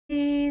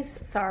guys.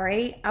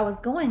 Sorry, I was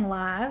going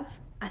live.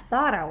 I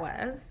thought I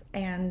was,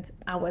 and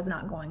I was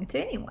not going to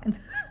anyone,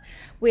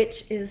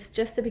 which is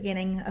just the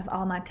beginning of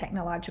all my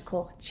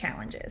technological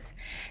challenges.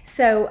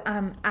 So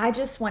I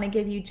just want to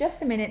give you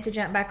just a minute to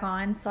jump back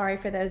on. Sorry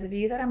for those of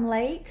you that I'm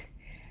late.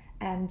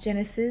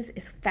 Genesis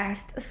is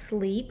fast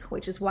asleep,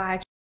 which is why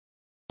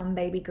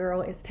baby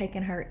girl is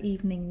taking her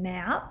evening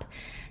nap.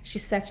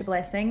 She's such a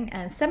blessing.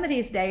 And some of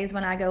these days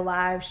when I go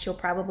live, she'll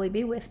probably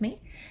be with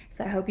me.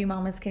 So I hope you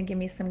mamas can give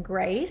me some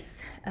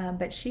grace.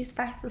 But she's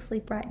fast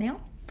asleep right now,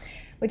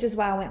 which is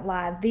why I went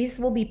live. These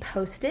will be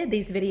posted,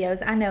 these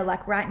videos. I know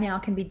like right now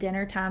can be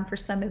dinner time for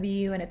some of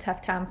you and a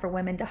tough time for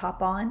women to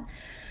hop on.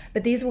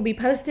 But these will be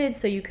posted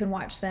so you can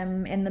watch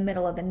them in the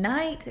middle of the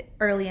night,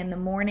 early in the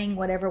morning,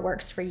 whatever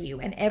works for you.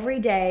 And every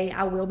day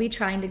I will be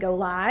trying to go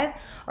live,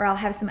 or I'll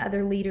have some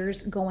other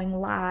leaders going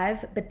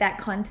live, but that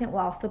content will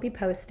also be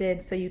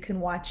posted so you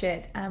can watch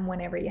it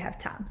whenever you have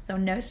time. So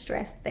no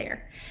stress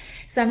there.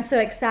 So I'm so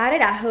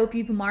excited. I hope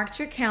you've marked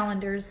your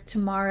calendars.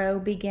 Tomorrow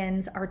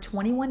begins our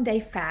 21-day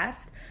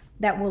fast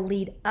that will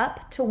lead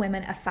up to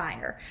Women of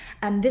Fire.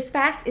 This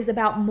fast is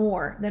about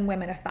more than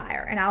Women of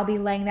Fire, and I'll be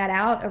laying that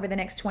out over the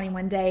next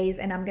 21 days,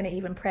 and I'm going to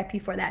even prep you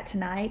for that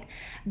tonight.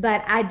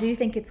 But I do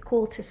think it's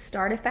cool to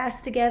start a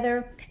fast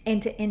together and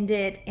to end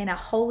it in a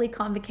holy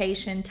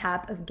convocation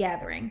type of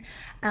gathering.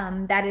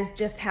 That is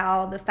just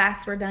how the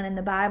fasts were done in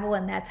the Bible,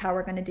 and that's how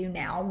we're going to do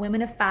now.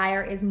 Women of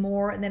Fire is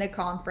more than a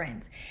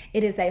conference.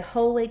 It is a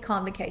holy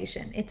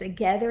convocation. It's a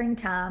gathering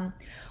time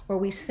where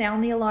we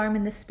sound the alarm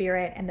in the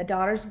spirit and the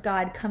daughters of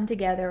God come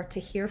together to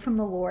hear from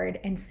the Lord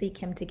and seek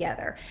him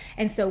together.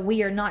 And so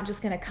we are not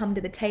just going to come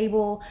to the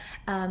table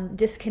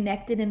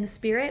disconnected in the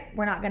spirit.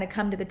 We're not going to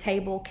come to the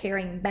table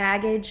carrying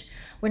baggage.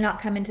 We're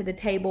not coming to the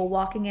table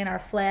walking in our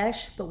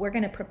flesh, but we're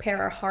going to prepare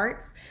our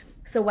hearts.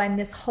 So when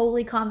this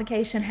holy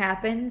convocation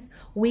happens,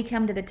 we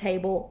come to the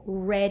table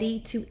ready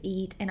to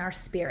eat in our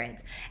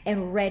spirits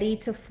and ready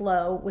to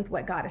flow with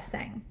what God is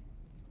saying.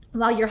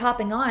 While you're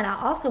hopping on,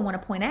 I also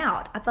want to point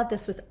out, I thought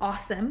this was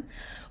awesome.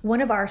 One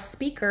of our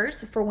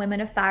speakers for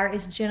Women of Fire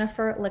is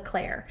Jennifer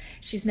LeClaire.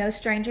 She's no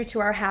stranger to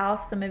our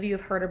house. Some of you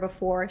have heard her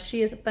before.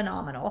 She is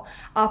phenomenal,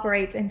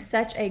 operates in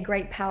such a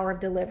great power of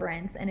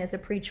deliverance, and is a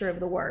preacher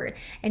of the word.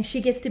 And she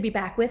gets to be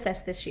back with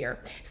us this year.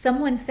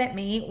 Someone sent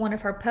me one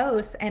of her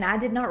posts, and I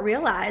did not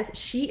realize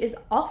she is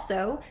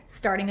also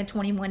starting a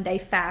 21-day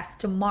fast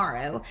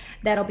tomorrow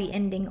that'll be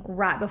ending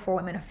right before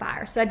Women of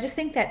Fire. So I just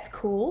think that's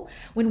cool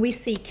when we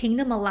see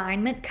kingdom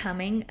alignment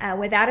coming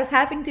without us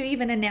having to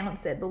even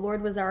announce it. The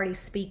Lord was already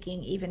speaking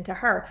even to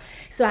her.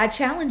 So I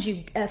challenge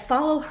you,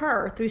 follow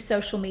her through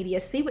social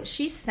media, see what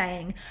she's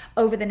saying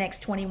over the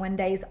next 21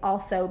 days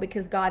also,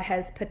 because God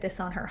has put this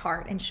on her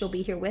heart and she'll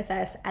be here with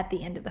us at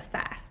the end of the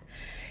fast.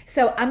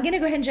 So I'm going to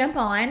go ahead and jump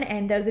on,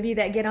 and those of you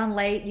that get on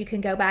late, you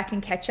can go back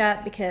and catch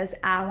up because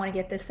I want to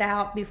get this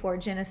out before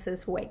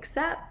Genesis wakes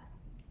up.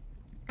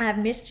 I've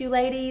missed you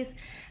ladies.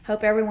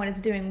 Hope everyone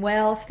is doing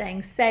well,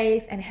 staying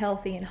safe and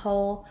healthy and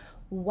whole.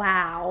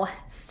 Wow,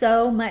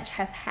 so much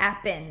has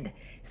happened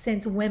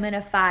since Women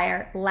of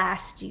Fire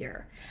last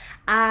year.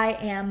 I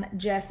am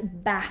just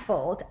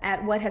baffled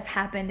at what has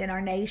happened in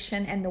our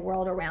nation and the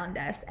world around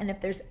us. And if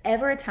there's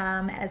ever a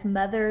time as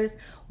mothers,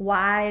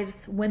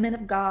 wives, women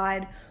of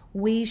God,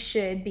 we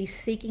should be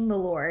seeking the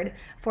Lord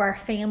for our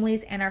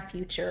families and our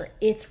future.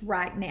 It's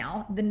right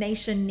now. The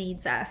nation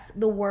needs us.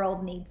 The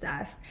world needs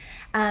us.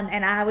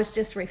 And I was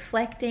just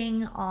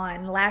reflecting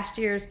on last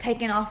year's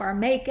taking off our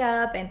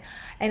makeup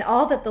and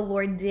all that the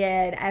Lord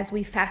did as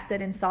we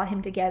fasted and saw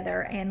him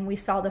together, and we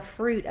saw the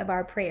fruit of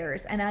our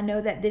prayers. And I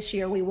know that this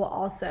year we will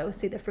also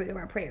see the fruit of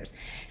our prayers.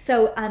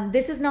 So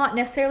this is not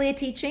necessarily a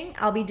teaching.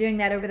 I'll be doing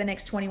that over the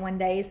next 21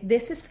 days.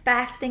 This is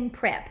fasting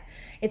prep.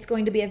 It's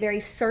going to be a very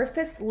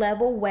surface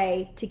level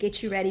way to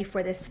get you ready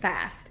for this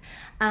fast.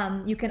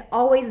 You can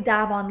always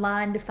dive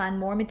online to find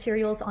more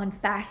materials on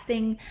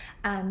fasting.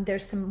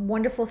 There's some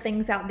wonderful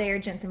things out there.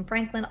 Jensen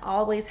Franklin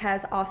always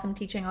has awesome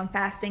teaching on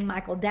fasting.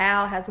 Michael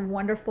Dow has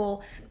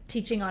wonderful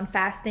teaching on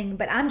fasting,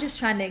 but I'm just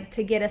trying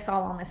to get us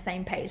all on the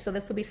same page. So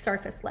this will be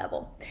surface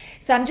level.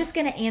 So I'm just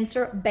going to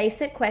answer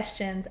basic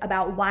questions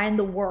about why in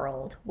the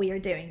world we are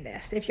doing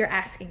this, if you're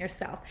asking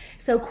yourself.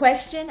 So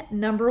question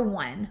number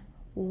one,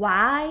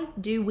 why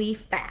do we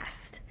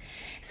fast?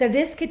 So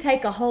this could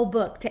take a whole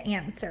book to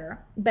answer,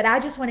 but I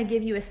just want to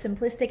give you a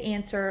simplistic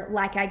answer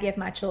like I give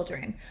my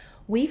children.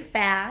 We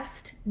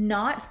fast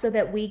not so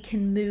that we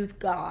can move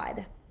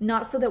God,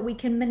 not so that we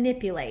can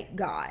manipulate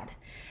God,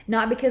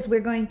 not because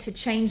we're going to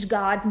change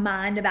God's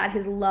mind about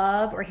his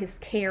love or his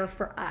care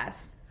for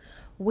us.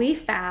 We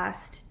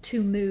fast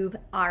to move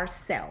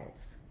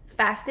ourselves.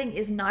 Fasting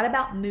is not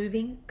about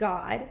moving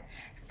God.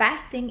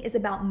 Fasting is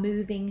about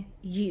moving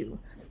you.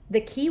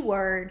 The key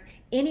word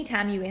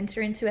anytime you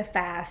enter into a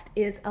fast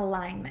is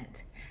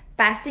alignment.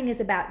 Fasting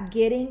is about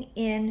getting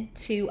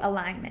into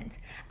alignment.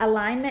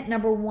 Alignment,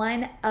 number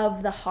one,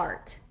 of the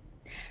heart.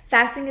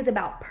 Fasting is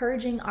about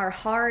purging our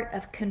heart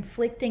of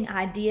conflicting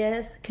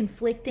ideas,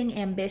 conflicting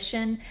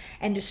ambition,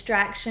 and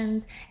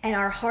distractions, and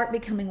our heart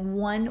becoming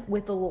one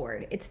with the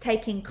Lord. It's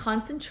taking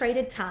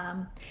concentrated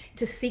time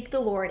to seek the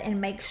Lord and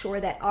make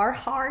sure that our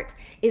heart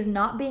is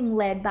not being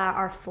led by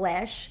our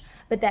flesh,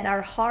 but that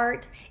our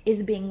heart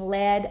is being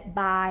led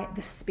by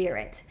the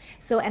Spirit.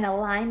 So, an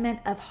alignment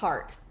of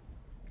heart.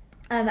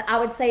 I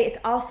would say it's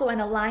also an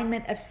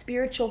alignment of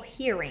spiritual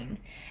hearing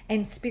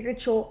and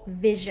spiritual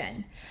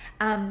vision.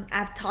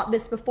 I've taught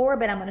this before,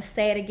 but I'm going to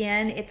say it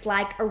again. It's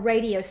like a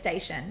radio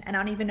station, and I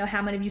don't even know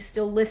how many of you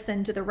still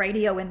listen to the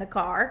radio in the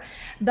car,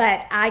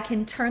 but I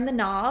can turn the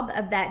knob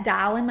of that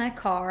dial in my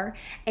car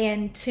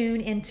and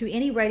tune into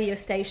any radio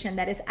station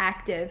that is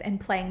active and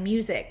playing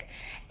music.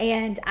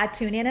 And I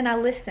tune in and I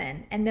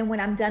listen, and then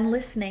when I'm done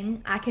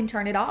listening, I can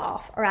turn it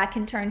off or I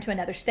can turn to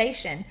another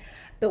station.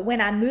 But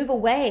when I move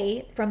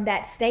away from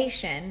that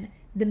station,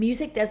 the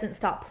music doesn't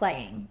stop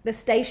playing. The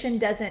station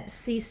doesn't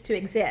cease to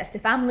exist.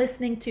 If I'm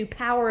listening to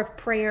Power of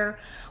Prayer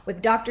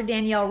with Dr.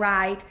 Danielle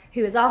Wright,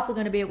 who is also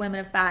going to be at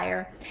Women of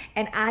Fire,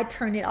 and I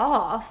turn it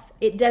off,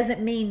 it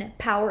doesn't mean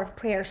Power of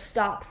Prayer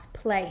stops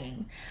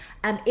playing.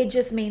 It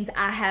just means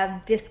I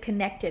have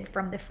disconnected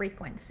from the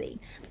frequency.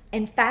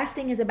 And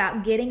fasting is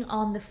about getting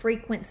on the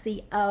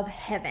frequency of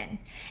heaven.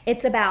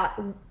 It's about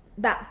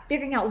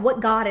figuring out what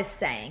God is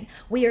saying.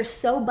 We are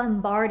so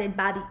bombarded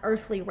by the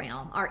earthly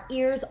realm. Our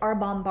ears are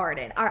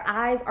bombarded. Our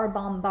eyes are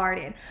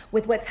bombarded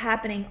with what's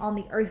happening on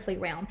the earthly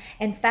realm.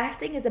 And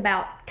fasting is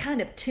about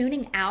kind of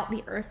tuning out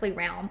the earthly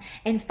realm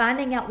and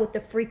finding out what the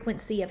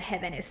frequency of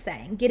heaven is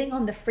saying, getting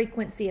on the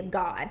frequency of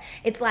God.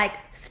 It's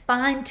like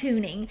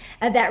fine-tuning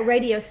of that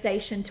radio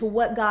station to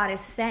what God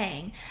is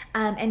saying,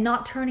 and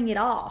not turning it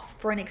off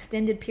for an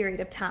extended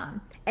period of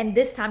time. And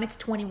this time it's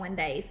 21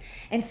 days.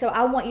 And so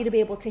I want you to be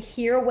able to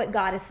hear what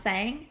God is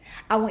saying.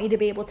 I want you to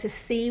be able to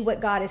see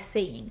what God is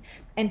seeing.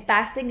 And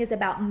fasting is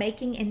about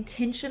making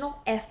intentional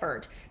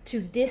effort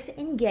to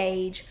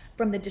disengage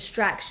from the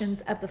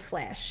distractions of the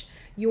flesh.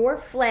 Your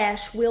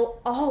flesh will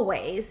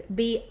always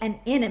be an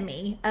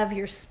enemy of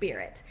your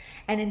spirit.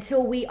 And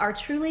until we are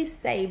truly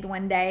saved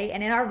one day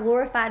and in our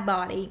glorified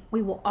body,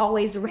 we will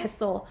always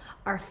wrestle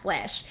our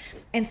flesh.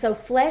 And so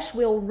flesh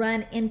will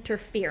run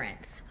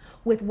interference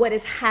with what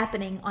is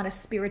happening on a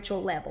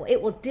spiritual level.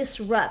 It will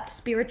disrupt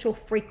spiritual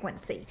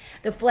frequency.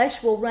 The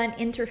flesh will run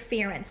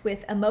interference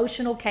with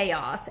emotional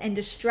chaos and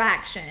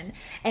distraction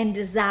and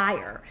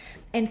desire.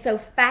 And so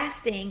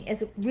fasting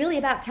is really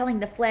about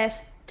telling the flesh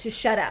to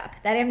shut up,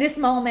 that in this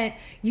moment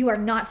you are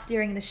not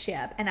steering the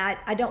ship, and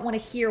I don't want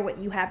to hear what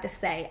you have to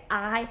say.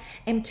 I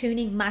am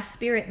tuning my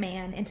spirit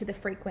man into the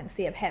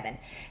frequency of heaven.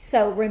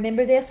 So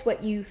remember this: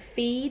 what you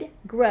feed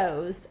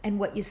grows and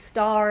what you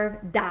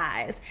starve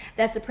dies.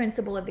 That's a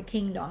principle of the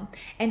kingdom.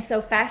 And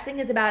so fasting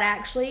is about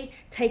actually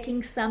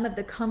taking some of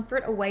the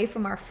comfort away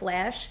from our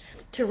flesh,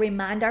 to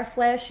remind our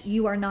flesh,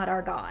 you are not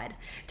our God.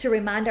 To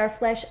remind our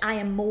flesh, I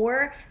am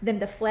more than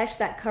the flesh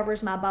that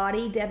covers my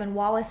body. Devin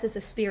Wallace is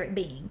a spirit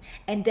being,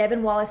 and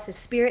Devin Wallace's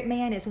spirit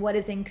man is what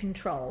is in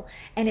control.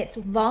 And it's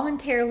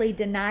voluntarily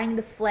denying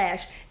the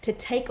flesh to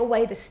take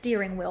away the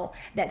steering wheel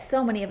that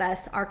so many of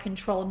us are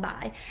controlled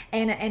by,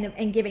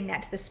 and giving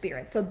that to the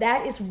spirit. So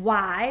that is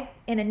why,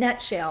 in a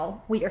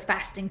nutshell, we are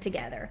fasting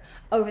together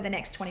over the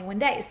next 21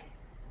 days.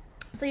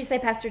 So you say,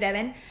 Pastor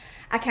Devin,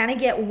 I kind of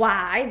get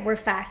why we're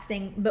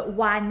fasting, but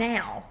why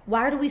now?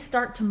 Why do we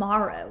start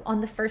tomorrow on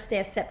the first day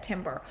of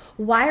September?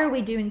 Why are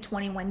we doing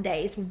 21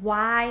 days?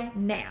 Why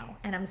now?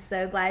 And I'm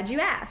so glad you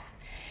asked.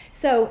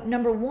 So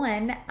number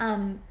one,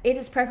 it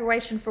is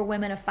preparation for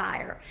Women of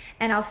Fire.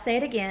 And I'll say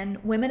it again,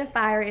 Women of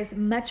Fire is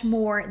much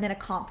more than a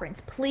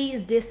conference.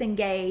 Please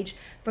disengage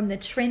from the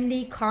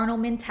trendy carnal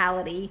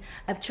mentality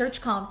of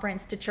church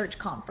conference to church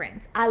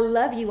conference. I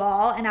love you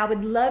all, and I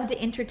would love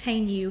to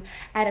entertain you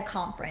at a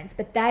conference,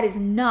 but that is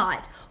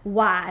not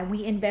why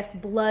we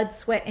invest blood,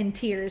 sweat, and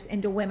tears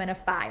into Women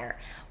of Fire.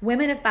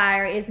 Women of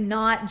Fire is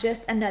not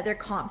just another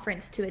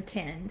conference to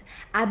attend.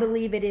 I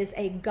believe it is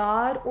a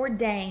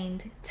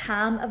God-ordained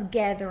time of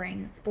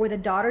gathering for the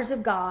daughters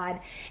of God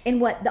in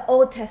what the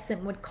Old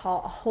Testament would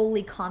call a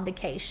holy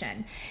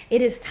convocation.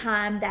 It is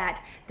time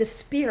that the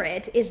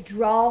Spirit is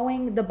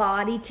drawing the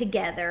body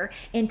together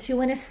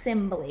into an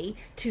assembly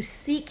to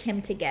seek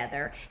Him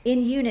together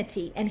in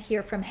unity and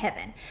hear from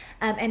heaven.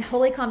 And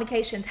holy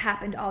convocations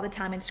happened all the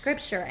time in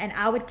Scripture, and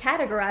I would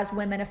categorize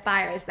Women of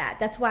Fire as that.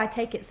 That's why I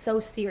take it so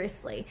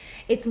seriously.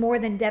 It's more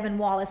than Devin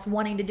Wallace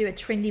wanting to do a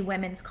trendy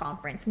women's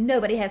conference.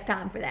 Nobody has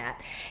time for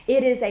that.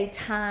 It is a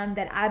time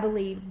that I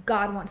believe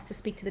God wants to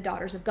speak to the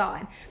daughters of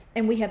God.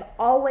 And we have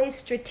always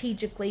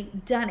strategically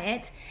done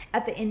it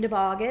at the end of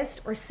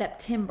August or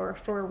September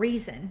for a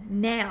reason.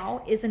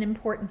 Now is an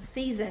important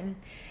season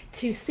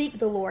to seek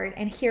the Lord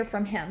and hear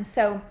from Him.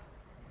 So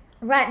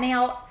right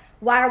now,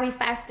 why are we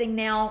fasting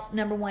now?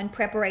 Number one,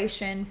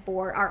 preparation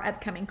for our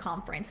upcoming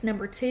conference.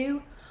 Number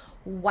two,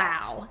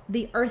 wow,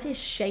 the earth is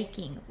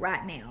shaking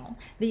right now.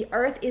 The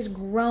earth is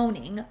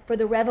groaning for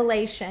the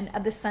revelation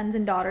of the sons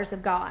and daughters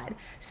of God.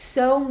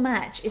 So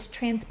much is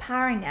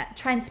transpiring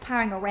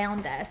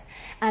around us.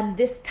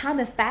 This time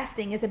of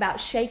fasting is about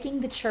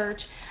shaking the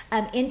church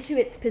into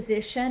its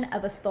position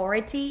of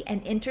authority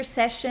and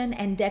intercession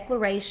and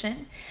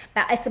declaration.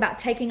 It's about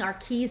taking our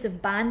keys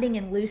of binding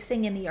and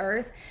loosing in the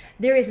earth.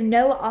 There is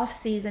no off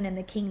season in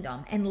the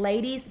kingdom. And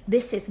ladies,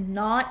 this is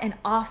not an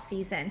off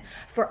season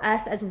for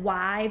us as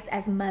wives,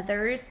 as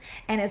mothers,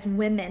 and as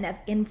women of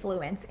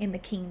influence in the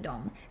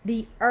kingdom.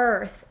 The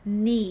earth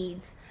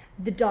needs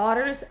the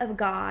daughters of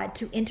God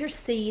to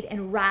intercede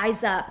and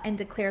rise up and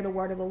declare the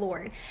word of the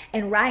Lord.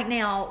 And right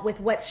now, with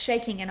what's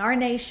shaking in our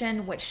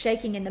nation, what's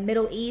shaking in the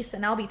Middle East,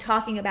 and I'll be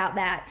talking about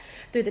that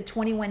through the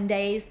 21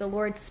 days, the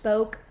Lord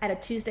spoke at a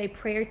Tuesday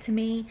prayer to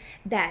me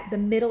that the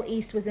Middle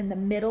East was in the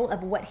middle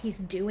of what he's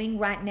doing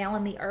right now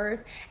on the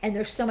earth, and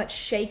there's so much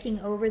shaking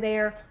over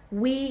there.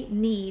 We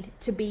need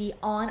to be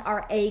on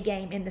our A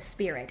game in the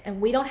spirit.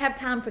 And we don't have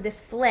time for this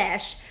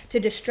flesh to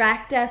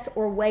distract us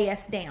or weigh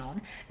us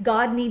down.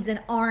 God needs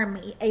an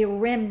army, a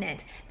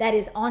remnant that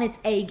is on its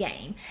A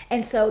game.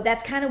 And so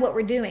that's kind of what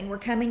we're doing. We're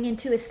coming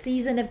into a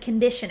season of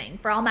conditioning.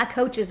 For all my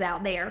coaches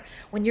out there,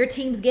 when your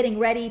team's getting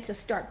ready to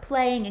start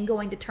playing and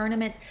going to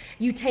tournaments,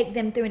 you take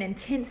them through an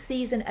intense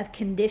season of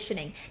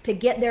conditioning to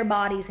get their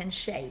bodies in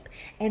shape.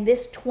 And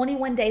this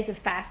 21 days of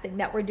fasting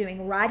that we're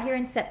doing right here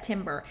in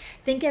September,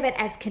 think of it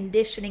as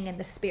conditioning in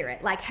the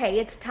spirit. Like, hey,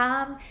 it's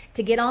time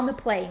to get on the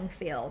playing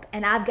field,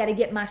 and I've got to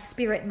get my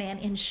spirit man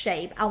in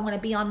shape. I want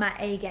to be on my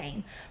A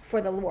game for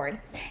the Lord.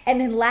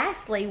 And then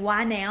lastly,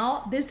 why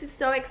now? This is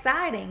so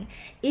exciting.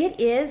 It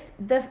is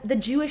the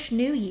Jewish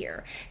New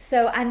Year.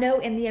 So I know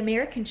in the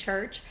American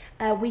church,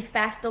 we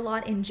fast a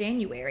lot in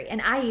January,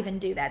 and I even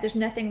do that. There's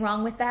nothing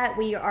wrong with that.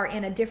 We are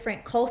in a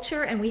different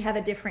culture and we have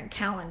a different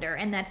calendar,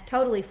 and that's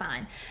totally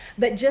fine.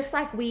 But just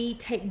like we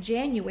take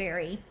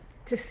January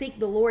to seek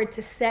the Lord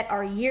to set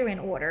our year in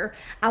order,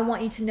 I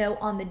want you to know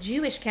on the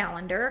Jewish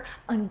calendar,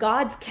 on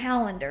God's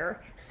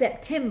calendar,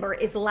 September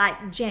is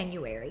like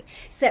January.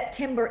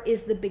 September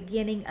is the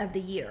beginning of the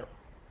year.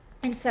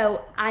 And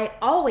so I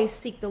always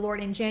seek the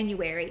Lord in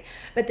January,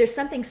 but there's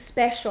something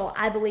special,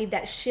 I believe,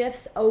 that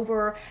shifts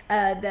over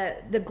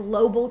the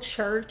global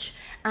church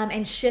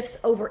and shifts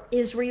over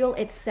Israel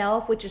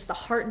itself, which is the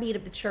heartbeat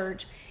of the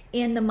church,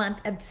 in the month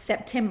of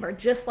September,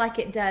 just like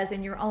it does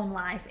in your own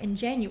life in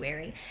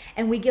January.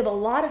 And we give a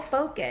lot of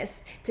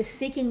focus to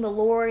seeking the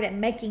Lord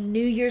and making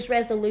New Year's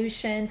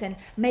resolutions and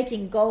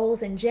making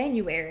goals in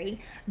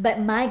January. But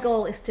my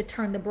goal is to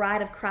turn the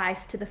bride of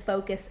Christ to the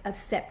focus of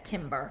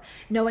September,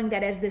 knowing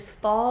that as this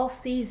fall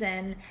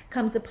season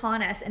comes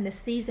upon us and the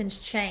seasons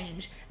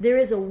change, there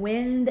is a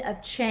wind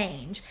of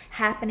change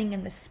happening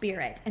in the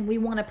spirit, and we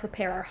want to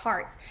prepare our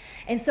hearts.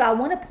 And so I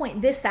want to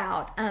point this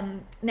out.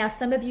 Now,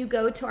 some of you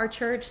go to our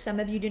church, some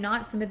of you do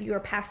not. Some of you are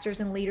pastors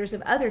and leaders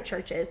of other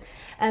churches.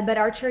 But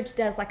our church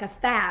does like a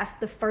fast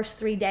the first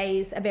 3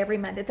 days of every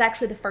month. It's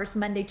actually the first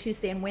Monday,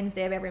 Tuesday, and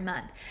Wednesday of every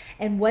month.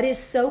 And what is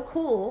so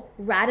cool,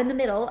 right in the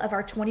middle of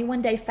our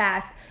 21-day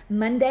fast,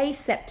 Monday,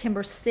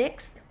 September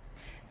 6th,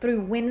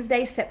 through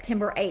Wednesday,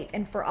 September 8th.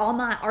 And for all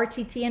my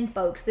RTTN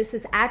folks, this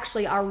is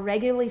actually our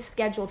regularly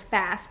scheduled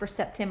fast for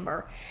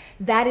September.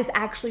 That is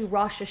actually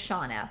Rosh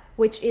Hashanah,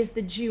 which is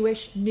the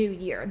Jewish New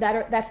Year.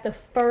 That's the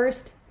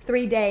first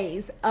 3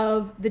 days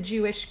of the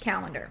Jewish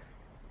calendar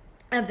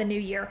of the new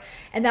year,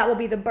 and that will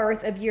be the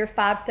birth of year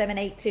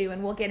 5782,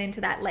 and we'll get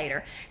into that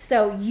later.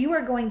 So you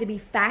are going to be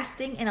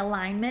fasting in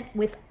alignment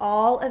with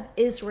all of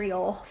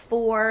Israel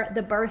for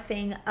the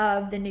birthing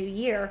of the new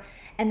year,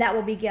 and that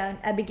will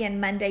begin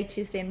Monday,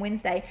 Tuesday, and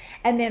Wednesday.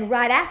 And then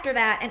right after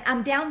that, and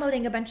I'm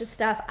downloading a bunch of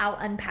stuff I'll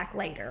unpack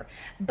later,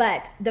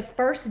 but the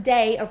first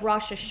day of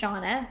Rosh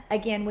Hashanah,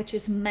 again, which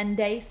is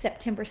Monday,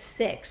 September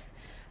 6th,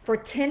 for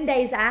 10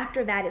 days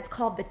after that, it's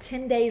called the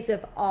 10 days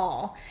of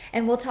awe.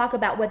 And we'll talk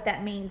about what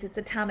that means. It's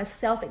a time of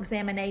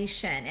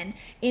self-examination and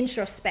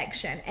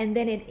introspection. And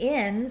then it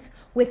ends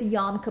with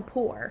Yom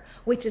Kippur,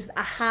 which is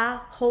a high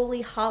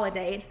holy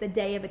holiday. It's the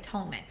Day of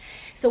Atonement.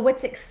 So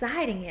what's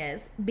exciting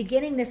is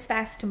beginning this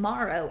fast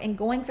tomorrow and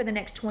going for the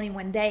next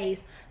 21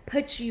 days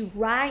puts you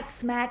right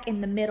smack in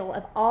the middle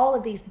of all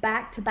of these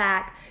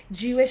back-to-back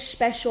Jewish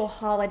special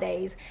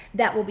holidays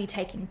that will be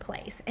taking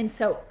place. And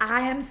so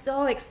I am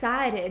so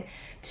excited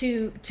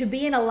to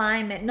be in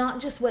alignment, not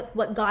just with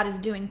what God is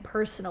doing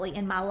personally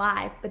in my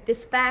life, but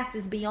this fast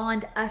is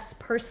beyond us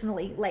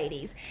personally,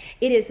 ladies.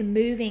 It is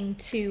moving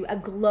to a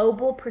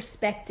global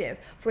perspective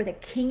for the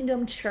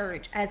kingdom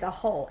church as a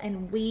whole,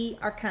 and we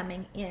are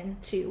coming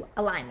into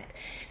alignment.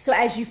 So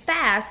as you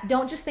fast,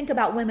 don't just think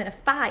about Women of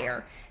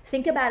Fire.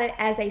 Think about it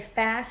as a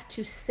fast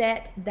to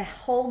set the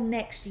whole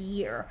next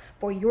year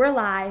for your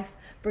life,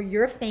 for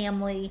your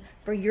family,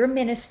 for your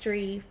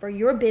ministry, for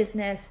your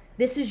business.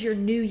 This is your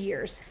New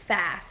Year's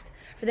fast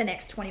for the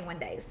next 21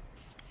 days.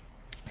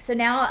 So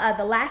now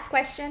the last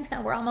question,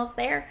 we're almost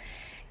there,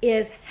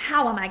 is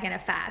how am I going to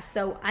fast?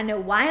 So I know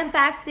why I'm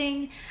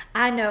fasting.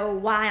 I know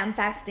why I'm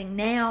fasting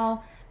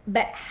now.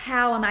 but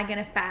how am I going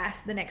to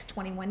fast the next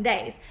 21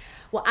 days?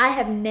 Well, I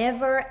have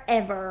never,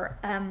 ever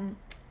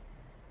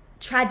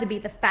tried to be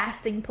the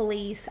fasting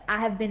police. I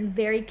have been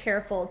very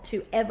careful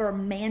to ever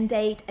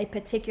mandate a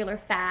particular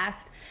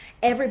fast.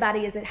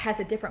 Everybody has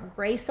a different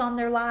grace on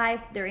their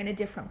life. They're in a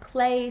different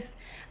place.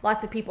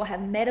 Lots of people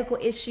have medical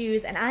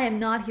issues, and I am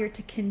not here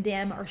to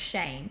condemn or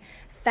shame.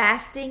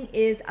 Fasting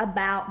is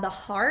about the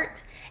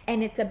heart,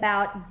 and it's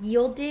about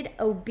yielded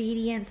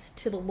obedience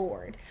to the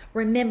Lord.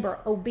 Remember,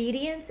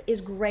 obedience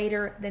is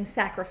greater than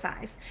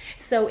sacrifice.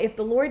 So if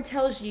the Lord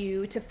tells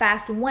you to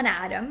fast one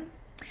item,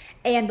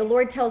 and the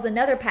Lord tells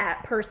another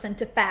person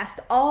to fast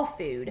all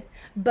food,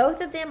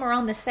 both of them are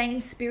on the same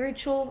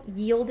spiritual,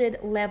 yielded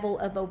level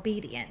of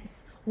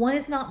obedience. One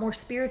is not more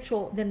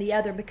spiritual than the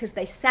other because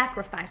they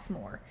sacrifice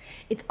more.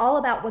 It's all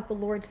about what the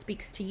Lord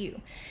speaks to you.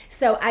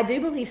 So I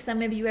do believe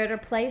some of you are at a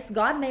place,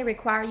 God may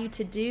require you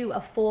to do a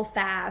full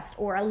fast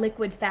or a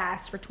liquid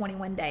fast for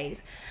 21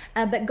 days.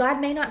 But God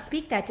may not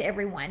speak that to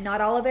everyone. Not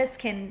all of us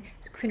can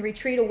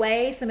retreat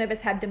away. Some of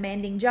us have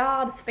demanding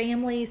jobs,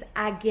 families.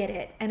 I get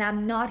it. And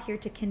I'm not here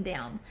to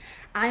condemn.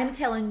 I am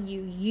telling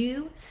you,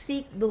 you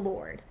seek the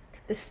Lord.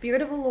 The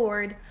Spirit of the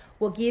Lord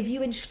will give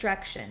you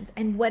instructions,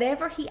 and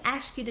whatever he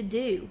asks you to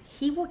do,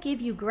 he will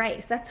give you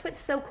grace. That's what's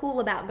so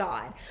cool about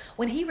God.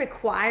 When he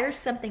requires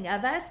something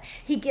of us,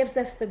 he gives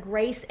us the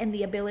grace and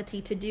the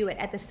ability to do it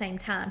at the same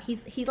time.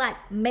 He like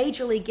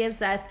majorly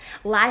gives us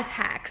life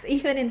hacks.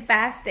 Even in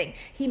fasting,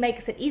 he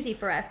makes it easy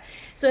for us.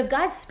 So if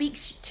God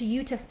speaks to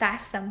you to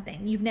fast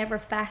something you've never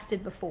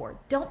fasted before,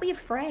 don't be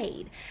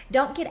afraid.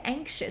 Don't get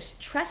anxious.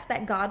 Trust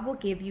that God will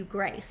give you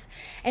grace.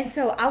 And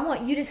so I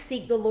want you to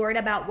seek the Lord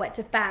about what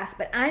to fast,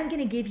 but I'm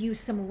going to give you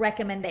some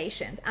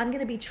recommendations. I'm going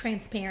to be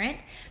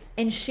transparent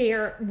and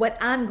share what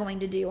I'm going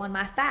to do on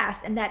my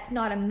fast. And that's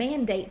not a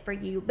mandate for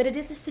you, but it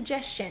is a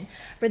suggestion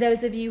for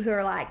those of you who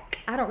are like,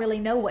 I don't really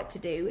know what to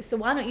do. So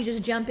why don't you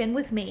just jump in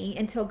with me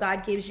until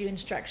God gives you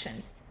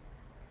instructions?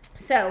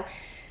 So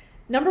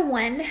number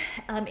one,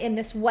 in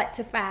this what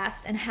to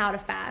fast and how to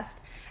fast,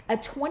 a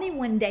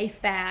 21-day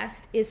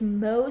fast is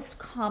most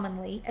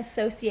commonly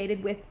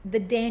associated with the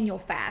Daniel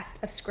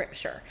fast of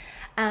Scripture.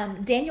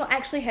 Daniel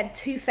actually had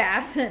two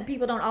fasts.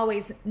 People don't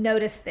always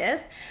notice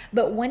this,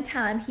 but one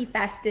time he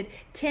fasted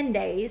 10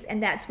 days,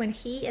 and that's when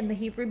he and the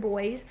Hebrew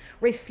boys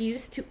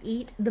refused to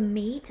eat the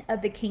meat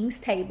of the king's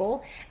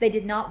table. They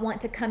did not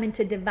want to come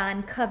into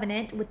divine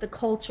covenant with the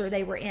culture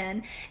they were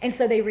in, and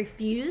so they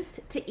refused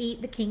to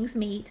eat the king's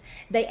meat.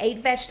 They ate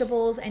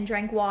vegetables and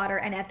drank water,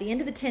 and at the end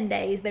of the 10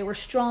 days, they were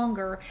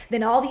stronger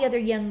than all the other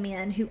young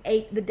men who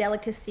ate the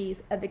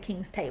delicacies of the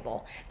king's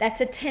table. That's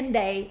a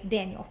 10-day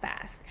Daniel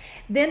fast.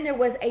 Then there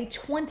was a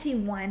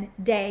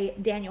 21-day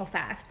Daniel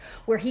fast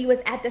where he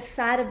was at the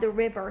side of the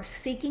river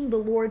seeking the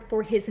Lord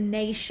for his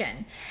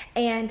nation,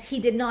 and he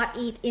did not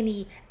eat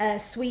any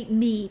sweet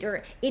meat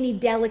or any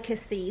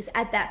delicacies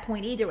at that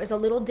point either. It was a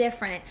little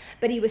different,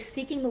 but he was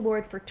seeking the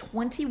Lord for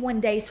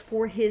 21 days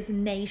for his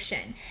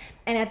nation.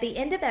 And at the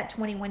end of that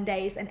 21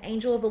 days, an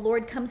angel of the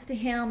Lord comes to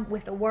him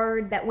with a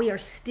word that we are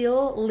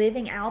still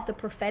living out the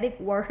prophetic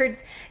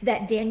words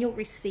that Daniel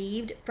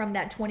received from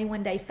that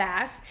 21-day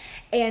fast.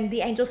 And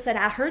the angel said,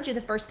 I heard you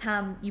the first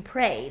time you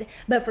prayed,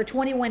 but for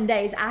 21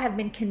 days, I have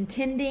been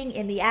contending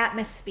in the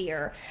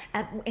atmosphere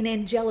in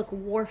angelic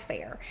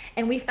warfare.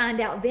 And we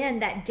find out then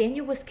that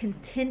Daniel was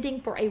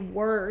contending for a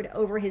word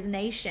over his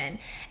nation.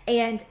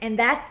 And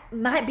that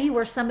might be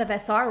where some of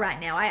us are right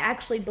now. I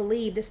actually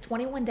believe this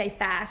 21-day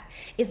fast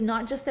is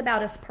not just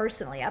about us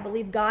personally. I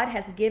believe God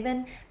has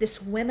given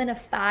this Women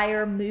of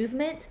Fire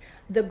movement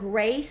the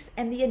grace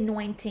and the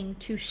anointing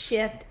to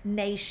shift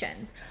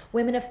nations.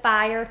 Women of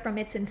Fire, from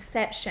its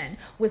inception,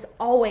 was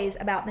always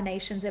about the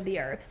nations of the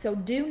earth. So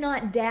do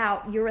not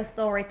doubt your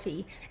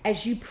authority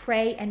as you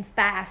pray and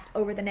fast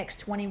over the next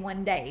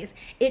 21 days.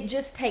 It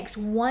just takes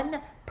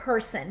one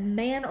person,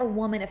 man or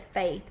woman of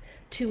faith,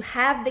 to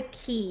have the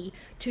key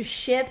to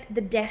shift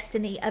the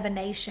destiny of a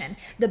nation.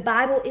 The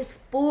Bible is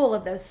full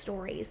of those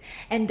stories.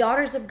 And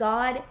daughters of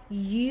God,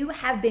 you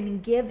have been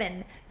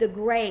given the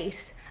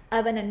grace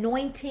of an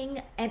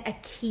anointing and a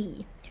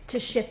key to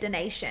shift a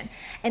nation.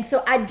 And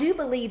so I do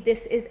believe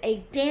this is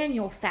a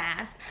Daniel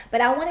fast,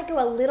 but I want to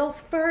go a little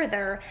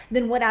further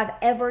than what I've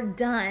ever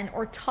done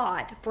or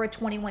taught for a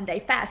 21-day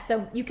fast.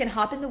 So you can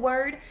hop in the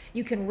Word,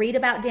 you can read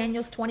about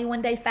Daniel's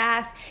 21-day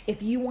fast.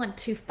 If you want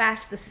to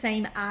fast the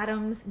same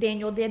items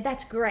Daniel did,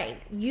 that's great.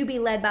 You be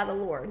led by the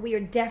Lord. We are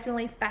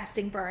definitely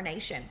fasting for our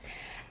nation.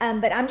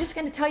 But I'm just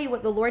going to tell you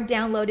what the Lord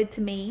downloaded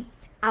to me.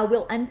 I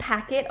will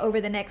unpack it over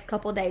the next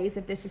couple days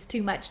if this is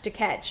too much to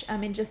catch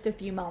in just a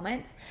few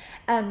moments.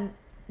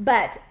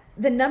 But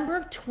the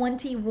number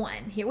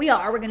 21, here we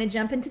are. We're going to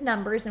jump into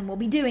numbers, and we'll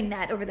be doing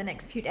that over the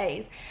next few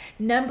days.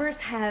 Numbers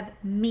have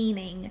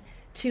meaning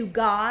to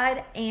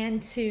God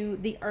and to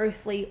the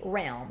earthly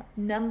realm.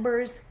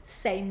 Numbers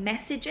say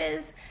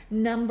messages.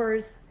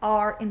 Numbers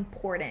are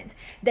important.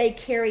 They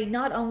carry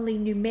not only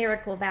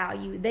numerical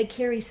value, they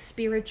carry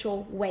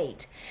spiritual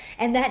weight.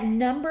 And that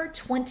number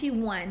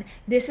 21,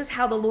 this is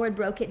how the Lord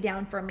broke it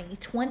down for me.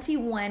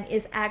 21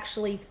 is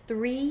actually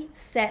 3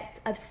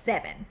 sets of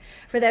 7.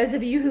 For those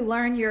of you who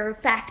learn your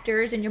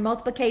factors and your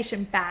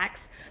multiplication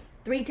facts,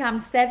 3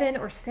 times 7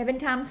 or 7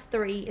 times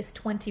 3 is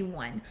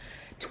 21.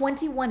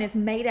 21 is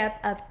made up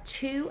of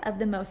 2 of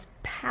the most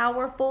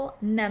powerful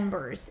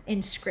numbers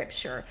in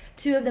Scripture,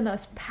 2 of the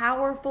most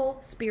powerful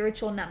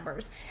spiritual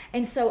numbers.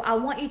 And so I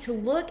want you to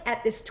look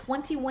at this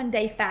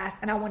 21-day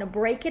fast, and I want to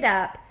break it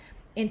up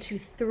into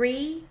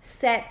 3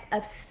 sets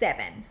of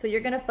 7. So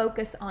you're going to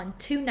focus on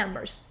 2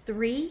 numbers,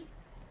 3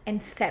 and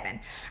 7.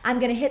 I'm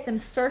going to hit them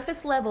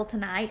surface level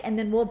tonight, and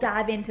then we'll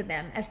dive into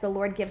them as the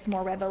Lord gives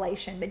more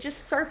revelation. But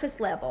just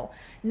surface level,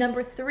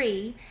 number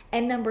 3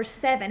 and number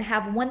 7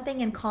 have one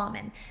thing in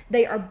common.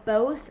 They are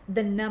both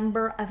the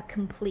number of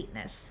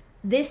completeness.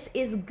 This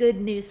is good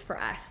news for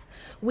us.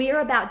 We are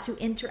about to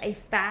enter a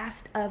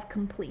fast of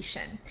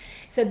completion.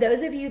 So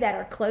those of you that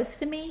are close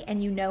to me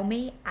and you know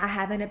me, I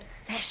have an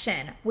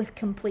obsession with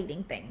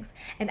completing things.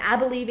 And I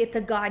believe it's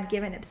a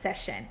God-given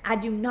obsession. I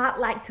do not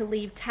like to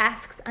leave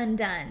tasks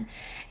undone.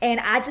 And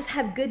I just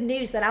have good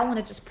news that I want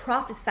to just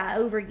prophesy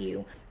over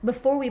you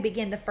before we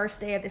begin the first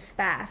day of this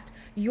fast.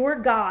 Your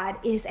God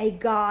is a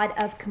God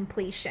of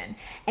completion,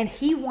 and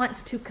He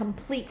wants to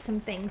complete some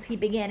things He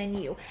began in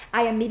you.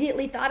 I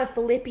immediately thought of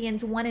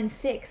Philippians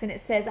 1:6, and it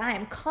says, I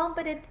am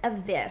confident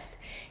of this.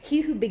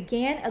 He who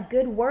began a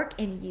good work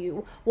in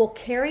you will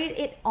carry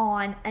it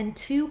on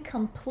unto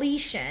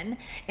completion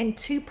and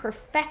to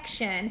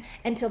perfection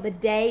until the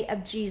day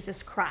of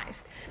Jesus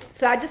Christ.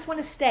 So I just want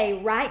to stay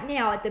right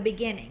now at the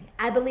beginning.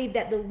 I believe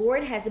that the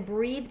Lord has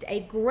breathed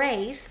a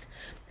grace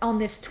on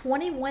this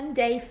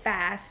 21-day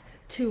fast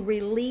to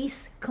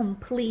release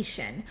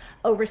completion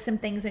over some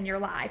things in your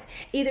life.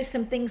 Either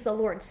some things the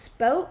Lord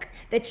spoke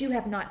that you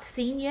have not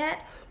seen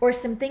yet, or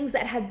some things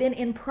that have been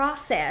in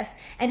process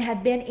and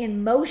have been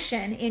in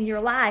motion in your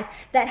life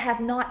that have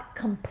not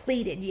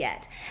completed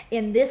yet.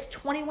 In this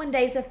 21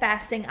 days of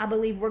fasting, I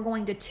believe we're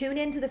going to tune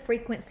into the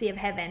frequency of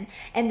heaven,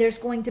 and there's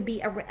going to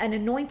be an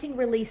anointing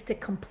release to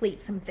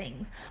complete some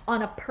things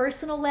on a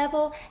personal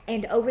level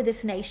and over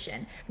this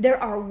nation.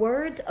 There are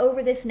words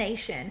over this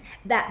nation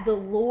that the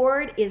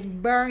Lord is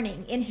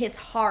burning in His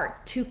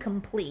heart to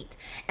complete.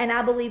 And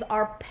I believe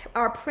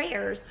our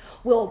prayers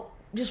will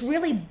just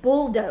really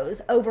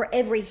bulldoze over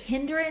every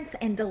hindrance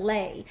and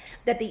delay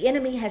that the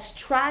enemy has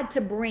tried to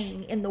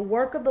bring in the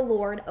work of the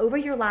Lord over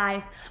your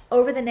life,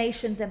 over the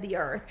nations of the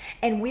earth.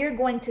 And we're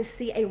going to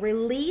see a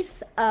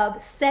release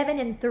of 7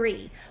 and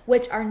 3,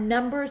 which are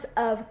numbers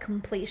of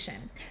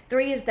completion.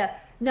 3 is the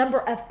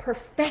number of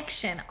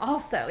perfection.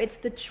 Also, it's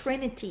the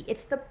Trinity.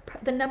 It's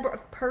the number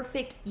of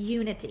perfect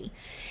unity.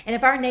 And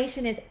if our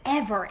nation is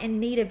ever in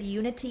need of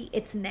unity,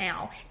 it's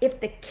now. If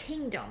the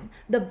kingdom,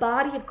 the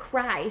body of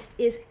Christ,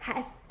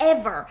 has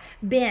ever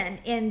been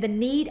in the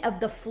need of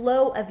the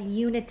flow of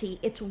unity,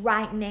 it's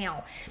right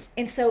now.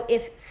 And so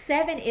if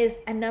 7 is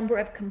a number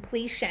of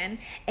completion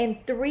and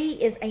 3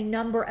 is a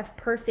number of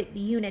perfect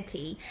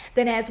unity,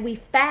 then as we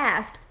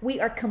fast,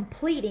 we are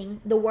completing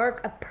the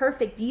work of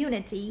perfect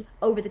unity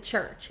over the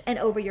church and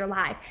over your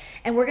life.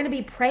 And we're going to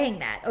be praying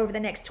that over the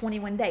next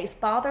 21 days.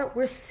 Father,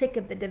 we're sick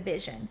of the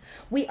division.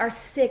 We are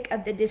sick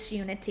of the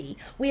disunity.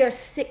 We are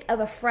sick of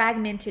a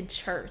fragmented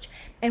church.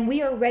 And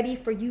we are ready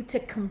for you to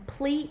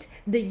complete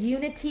the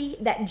unity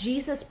that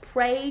Jesus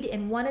prayed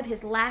in one of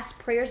His last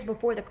prayers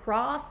before the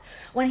cross,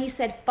 when He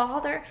said,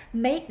 Father,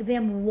 make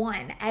them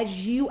one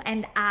as you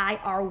and I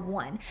are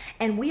one.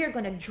 And we are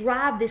going to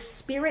drive this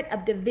spirit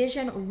of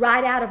division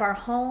right out of our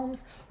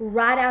homes,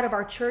 right out of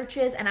our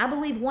churches. And I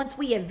believe once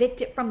we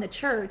evict it from the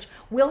church,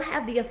 we'll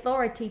have the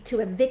authority to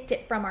evict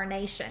it from our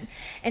nation.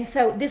 And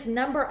so this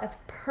number of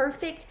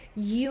perfect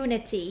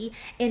unity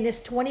in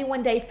this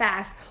 21-day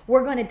fast,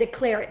 we're going to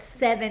declare it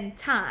 7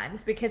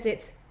 times, because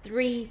it's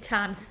 3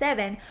 times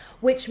 7,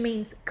 which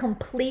means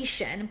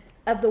completion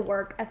of the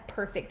work of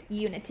perfect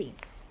unity.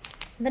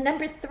 The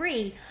number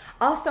 3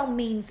 also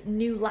means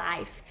new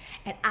life.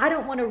 And I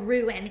don't want to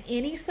ruin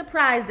any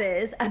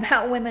surprises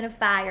about Women of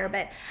Fire,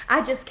 but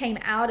I just came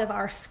out of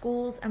our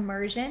schools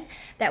immersion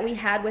that we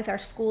had with our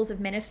schools of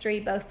ministry,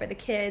 both for the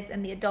kids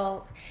and the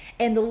adults.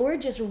 And the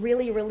Lord just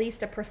really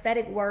released a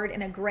prophetic word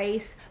and a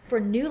grace for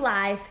new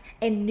life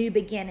and new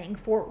beginning,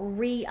 for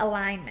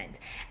realignment.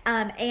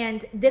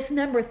 And this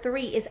number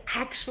 3 is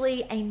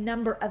actually a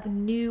number of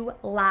new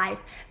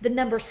life. The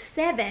number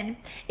 7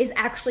 is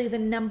actually the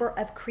number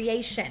of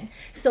creation.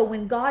 So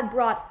when God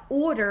brought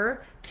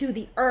order to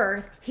the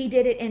earth, He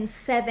did it in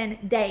 7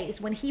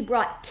 days. When He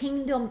brought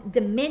kingdom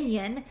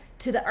dominion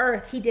to the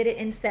earth, He did it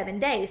in 7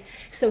 days.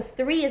 So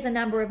 3 is a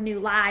number of new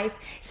life.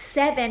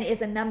 7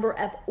 is a number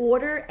of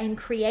order and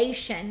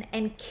creation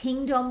and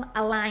kingdom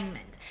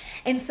alignment.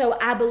 And so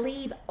I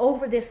believe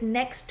over this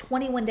next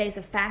 21 days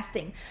of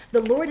fasting,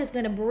 the Lord is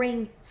going to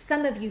bring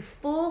some of you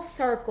full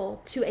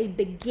circle to a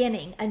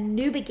beginning, a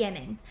new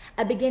beginning,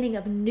 a beginning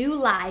of new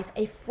life,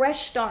 a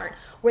fresh start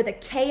where the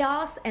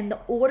chaos and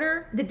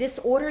the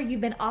disorder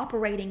you've been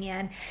operating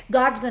in,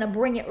 God's going to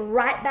bring it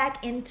right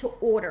back into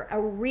order, a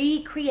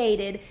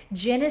recreated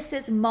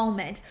Genesis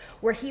moment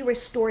where he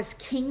restores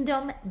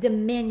kingdom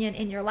dominion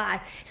in your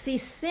life. See,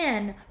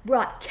 sin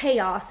brought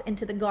chaos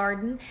into the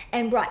garden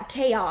and brought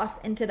chaos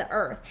into the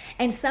earth.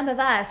 And some of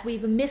us,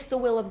 we've missed the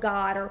will of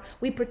God, or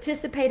we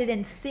participated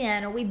in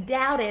sin, or we've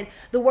doubted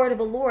the word of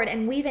the Lord,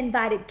 and we've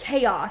invited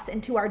chaos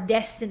into our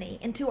destiny,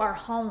 into our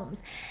homes.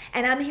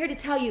 And I'm here to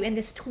tell you, in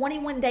this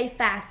 21-day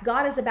fast,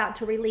 God is about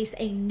to release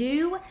a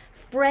new,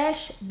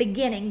 fresh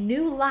beginning,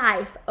 new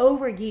life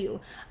over you,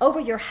 over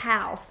your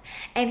house.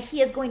 And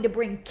he is going to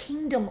bring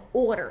kingdom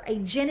order, a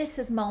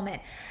Genesis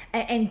moment,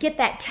 and get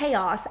that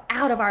chaos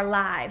out of our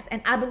lives.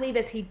 And I believe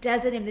as he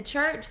does it in the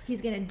church,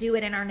 he's going to do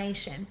it in our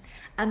nation.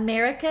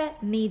 America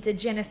needs a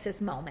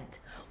Genesis moment.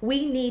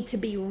 We need to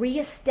be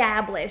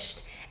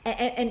reestablished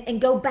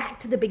and go back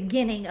to the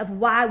beginning of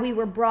why we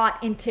were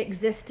brought into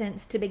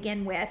existence to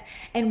begin with.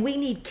 And we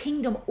need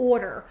kingdom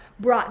order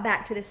brought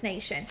back to this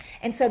nation.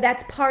 And so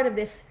that's part of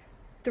this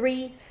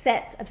 3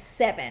 sets of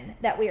 7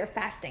 that we are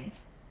fasting.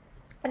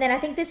 And then I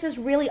think this is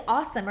really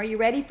awesome. Are you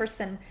ready for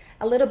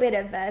a little bit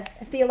of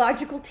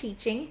theological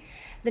teaching?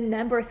 The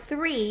number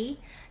 3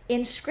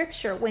 in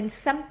scripture, when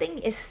something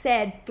is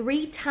said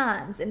 3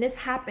 times, and this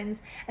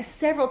happens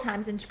several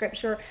times in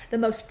scripture, the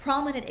most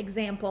prominent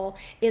example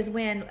is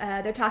when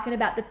they're talking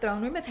about the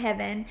throne room of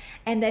heaven,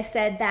 and they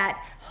said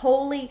that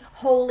holy,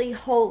 holy,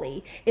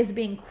 holy is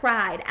being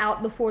cried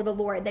out before the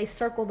Lord. They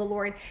circle the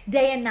Lord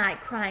day and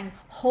night crying,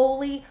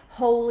 holy,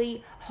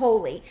 holy,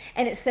 holy.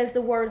 And it says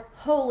the word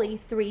holy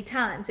 3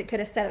 times. It could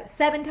have said it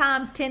 7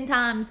 times, 10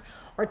 times,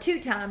 or 2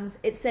 times.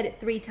 It said it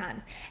 3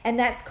 times. And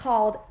that's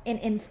called an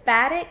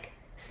emphatic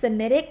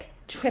Semitic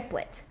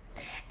triplet.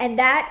 And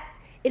that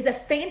is a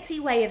fancy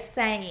way of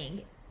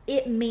saying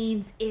it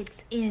means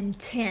it's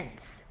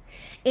intense.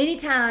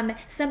 Anytime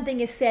something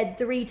is said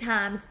 3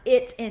 times,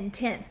 it's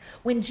intense.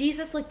 When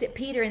Jesus looked at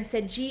Peter and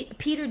said,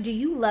 Peter, do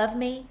you love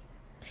me?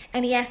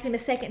 And he asked him a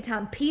second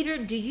time, Peter,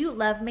 do you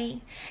love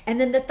me?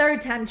 And then the third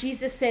time,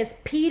 Jesus says,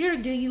 Peter,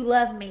 do you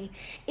love me?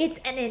 It's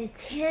an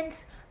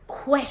intense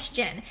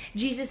question.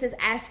 Jesus is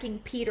asking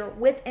Peter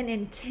with an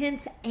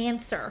intense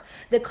answer,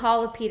 the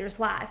call of Peter's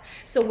life.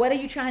 So what are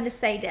you trying to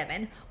say,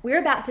 Devin? We're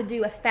about to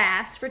do a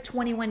fast for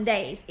 21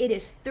 days. It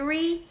is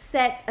 3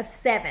 sets of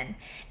 7.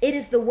 It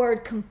is the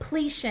word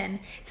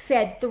completion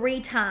said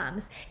 3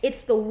 times.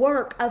 It's the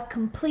work of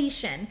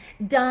completion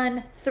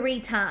done 3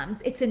 times.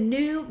 It's a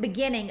new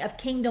beginning of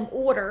kingdom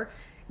order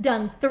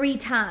done 3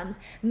 times,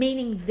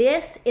 meaning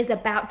this is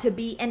about to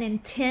be an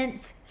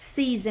intense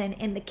season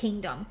in the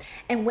kingdom.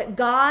 And what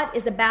God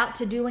is about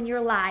to do in your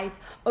life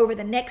over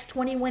the next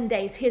 21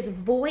 days, his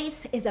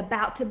voice is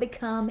about to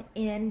become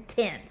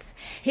intense.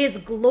 His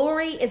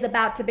glory is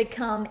about to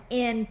become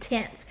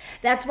intense.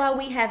 That's why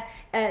we have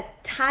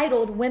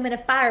titled Women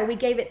of Fire, we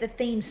gave it the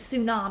theme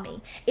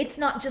Tsunami. It's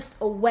not just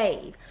a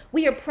wave.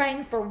 We are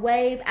praying for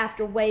wave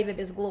after wave of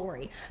his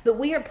glory, but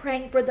we are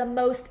praying for the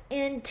most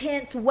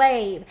intense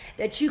wave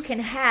that you can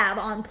have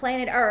on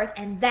planet Earth,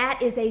 and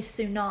that is a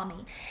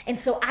tsunami. And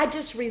so I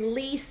just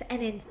release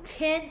an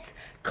intense,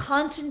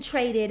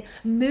 concentrated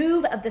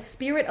move of the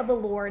Spirit of the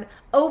Lord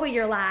over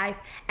your life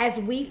as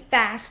we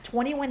fast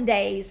 21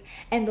 days,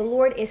 and the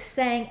Lord is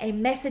saying a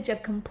message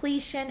of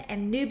completion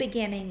and new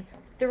beginning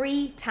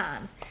 3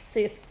 times.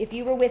 So if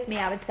you were with me,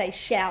 I would say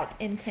shout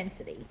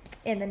intensity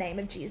in the name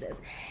of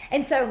Jesus.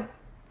 And so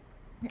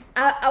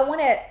I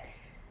want to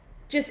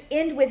just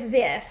end with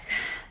this.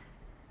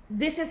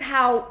 This is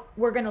how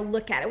we're going to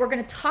look at it. We're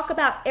going to talk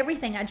about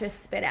everything I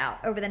just spit out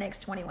over the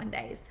next 21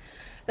 days.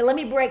 But let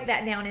me break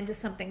that down into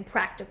something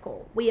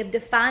practical. We have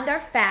defined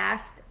our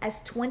fast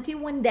as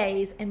 21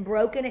 days and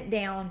broken it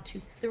down to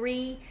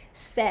 3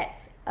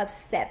 sets of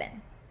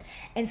 7.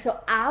 And so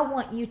I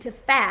want you to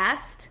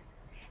fast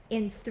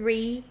in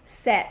 3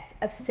 sets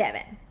of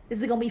 7. This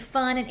is going to be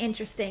fun and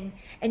interesting,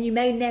 and you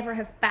may never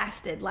have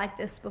fasted like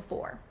this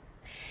before.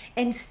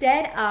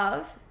 Instead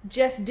of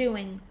just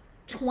doing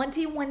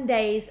 21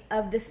 days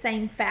of the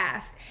same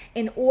fast,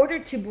 in order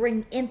to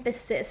bring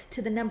emphasis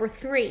to the number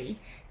 3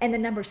 and the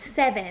number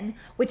 7,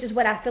 which is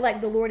what I feel like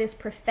the Lord is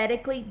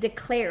prophetically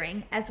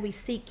declaring as we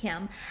seek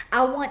him,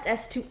 I want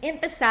us to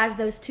emphasize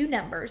those 2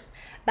 numbers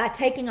by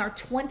taking our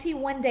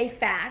 21-day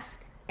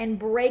fast and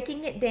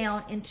breaking it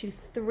down into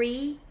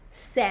 3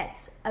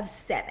 sets of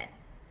 7.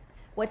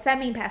 What's that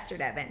mean, Pastor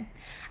Devin?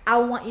 I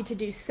want you to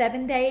do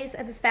 7 days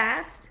of a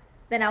fast,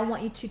 then I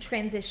want you to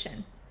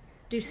transition.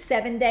 Do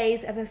 7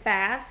 days of a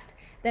fast,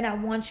 then I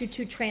want you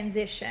to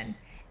transition,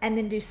 and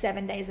then do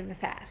 7 days of a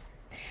fast.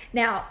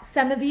 Now,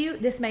 some of you,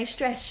 this may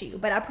stress you,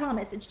 but I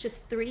promise it's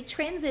just 3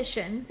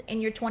 transitions in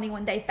your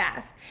 21-day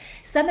fast.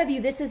 Some of you,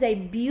 this is a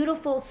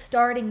beautiful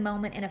starting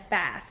moment in a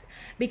fast,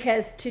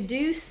 because to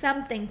do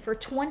something for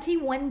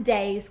 21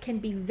 days can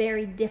be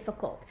very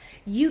difficult.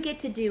 You get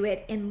to do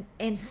it in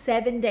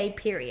 7-day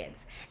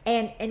periods.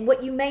 And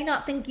what you may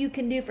not think you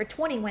can do for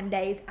 21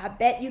 days, I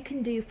bet you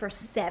can do for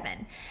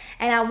 7.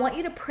 And I want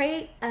you to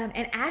pray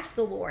and ask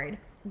the Lord,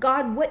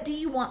 God, what do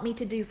you want me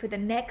to do for the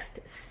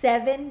next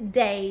 7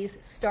 days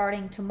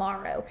starting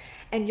tomorrow?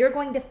 And you're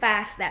going to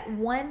fast that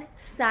one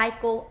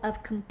cycle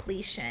of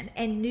completion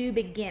and new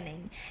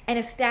beginning and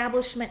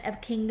establishment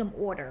of kingdom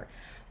order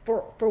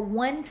for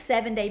one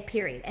 7-day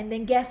period. And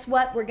then guess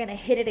what? We're going to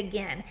hit it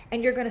again.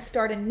 And you're going to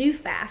start a new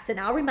fast. And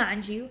I'll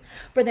remind you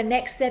for the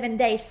next 7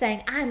 days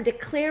saying, I'm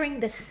declaring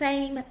the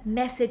same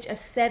message of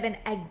 7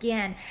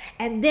 again.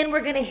 And then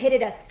we're going to hit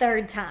it a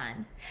 3rd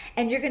time.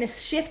 And you're going to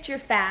shift your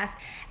fast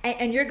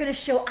and you're going to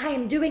show, I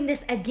am doing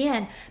this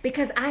again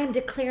because I am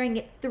declaring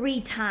it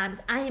 3 times.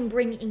 I am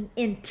bringing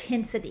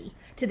intensity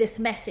to this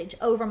message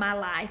over my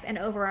life and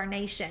over our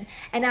nation.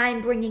 And I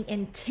am bringing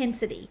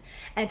intensity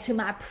to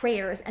my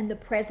prayers and the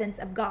presence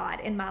of God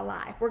in my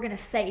life. We're going to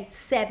say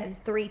 7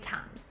 3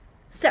 times.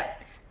 So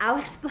I'll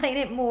explain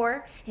it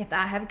more if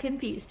I have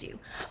confused you.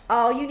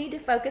 All you need to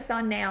focus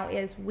on now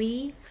is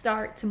we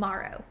start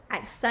tomorrow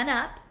at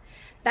sunup.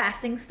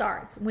 Fasting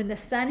starts. When the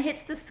sun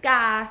hits the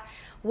sky,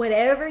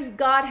 whatever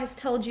God has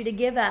told you to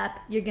give up,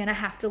 you're going to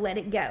have to let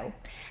it go.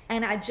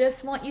 And I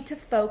just want you to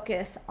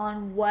focus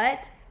on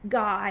what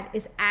God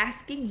is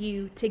asking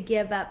you to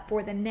give up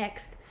for the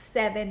next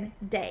 7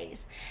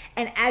 days.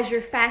 And as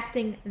you're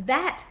fasting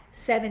that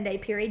 7-day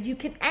period, you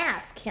can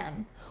ask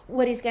him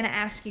what he's going to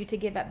ask you to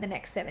give up the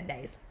next 7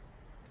 days.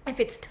 If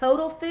it's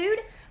total food,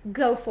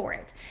 go for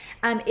it.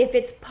 If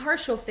it's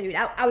partial food,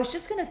 I was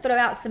just going to throw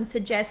out some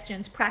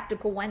suggestions,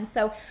 practical ones.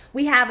 So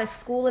we have a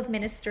school of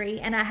ministry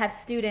and I have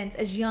students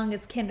as young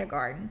as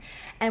kindergarten.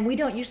 And we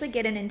don't usually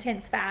get an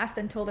intense fast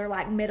until they're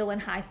like middle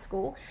and high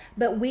school.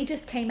 But we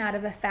just came out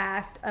of a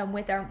fast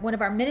with one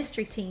of our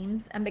ministry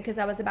teams because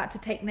I was about to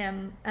take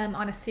them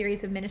on a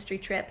series of ministry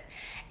trips.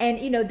 And,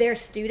 you know, they're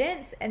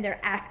students and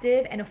they're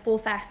active and a full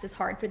fast is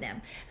hard for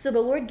them. So the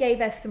Lord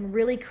gave us some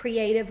really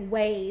creative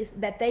ways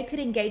that they could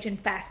engage in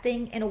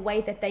fasting in a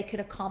way that they could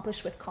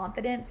accomplish with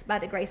confidence by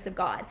the grace of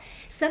God.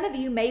 Some of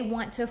you may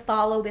want to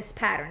follow this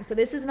pattern. So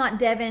this is not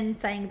Devin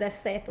saying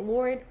thus saith the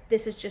Lord.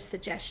 This is just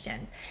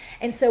suggestions.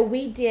 And so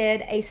we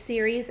did a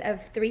series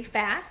of 3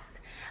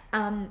 fasts.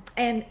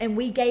 And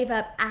we gave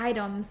up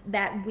items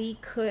that we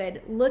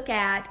could look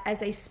at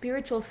as a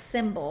spiritual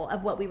symbol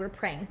of what we were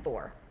praying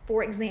for.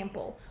 For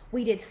example,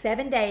 we did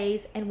 7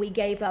 days and we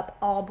gave up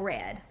all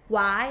bread.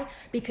 Why?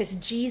 Because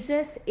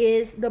Jesus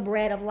is the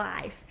bread of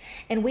life.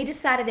 And we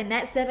decided in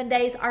that 7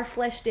 days, our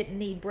flesh didn't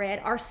need bread.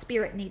 Our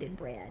spirit needed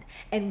bread.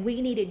 And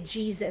we needed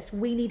Jesus.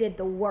 We needed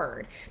the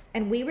word.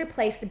 And we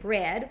replaced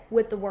bread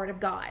with the word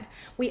of God.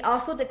 We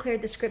also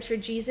declared the scripture,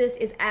 Jesus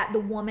is at the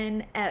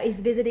woman,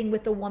 he's visiting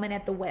with the woman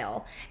at the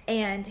well.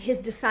 And his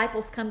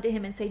disciples come to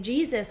him and say,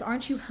 Jesus,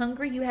 aren't you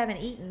hungry? You haven't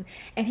eaten.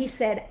 And he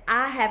said,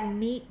 I have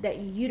meat that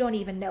you don't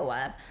even know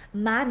of.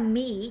 My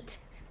meat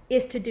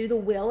is to do the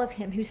will of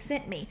him who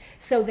sent me.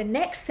 So the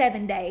next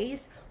 7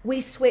 days, we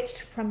switched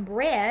from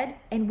bread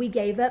and we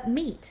gave up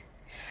meat.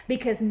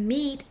 Because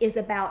meat is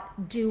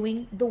about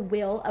doing the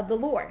will of the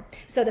Lord.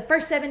 So the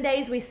first 7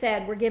 days we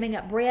said we're giving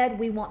up bread.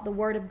 We want the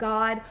word of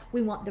God.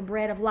 We want the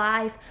bread of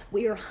life.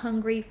 We are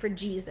hungry for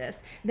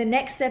Jesus. The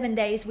next 7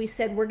 days we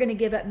said we're going to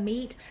give up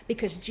meat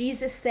because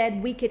Jesus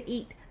said we could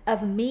eat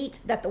of meat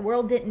that the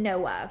world didn't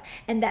know of,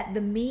 and that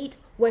the meat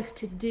was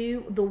to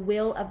do the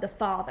will of the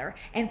Father.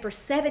 And for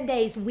 7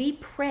 days we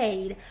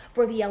prayed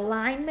for the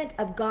alignment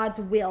of God's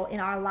will in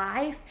our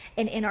life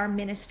and in our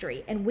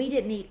ministry, and we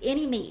didn't eat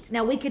any meat.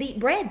 Now we could eat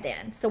bread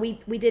then, so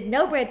we did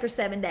no bread for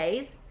 7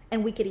 days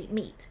and we could eat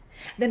meat.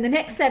 Then the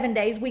next 7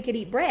 days we could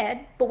eat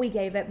bread, but we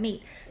gave up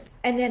meat.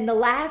 And then the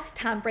last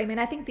time frame,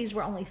 and I think these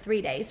were only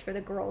 3 days for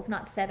the girls,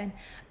 not 7,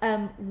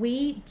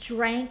 we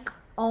drank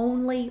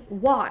only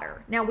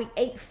water. Now we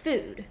ate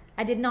food.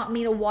 I did not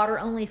mean a water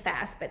only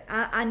fast, but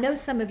I know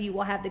some of you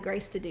will have the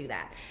grace to do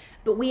that.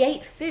 But we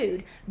ate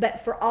food,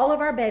 but for all of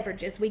our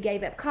beverages, we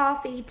gave up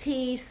coffee,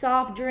 tea,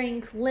 soft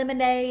drinks,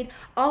 lemonade,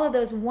 all of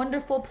those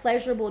wonderful,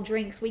 pleasurable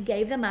drinks, we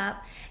gave them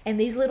up. And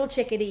these little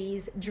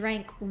chickadees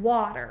drank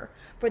water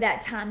for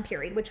that time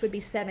period, which would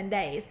be 7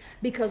 days,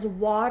 because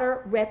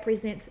water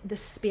represents the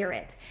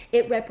Spirit.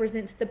 It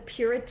represents the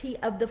purity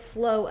of the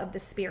flow of the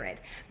Spirit.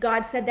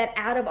 God said that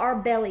out of our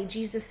belly,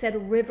 Jesus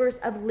said, rivers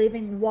of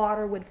living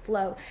water would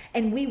flow.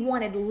 And we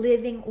wanted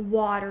living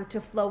water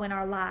to flow in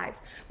our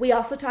lives. We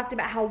also talked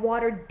about how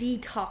water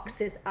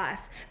detoxes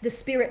us. The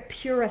Spirit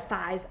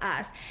purifies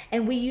us.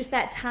 And we use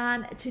that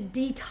time to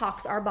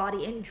detox our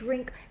body and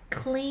drink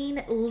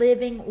clean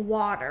living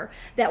water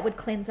that would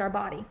cleanse our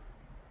body.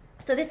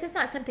 So this is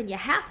not something you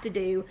have to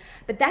do,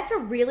 but that's a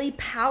really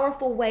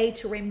powerful way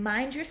to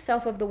remind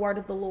yourself of the word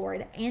of the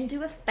Lord and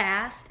do a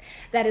fast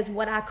that is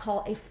what I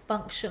call a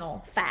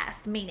functional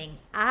fast, meaning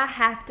I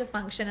have to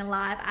function in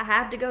life. I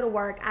have to go to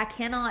work. I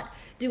cannot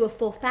do a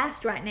full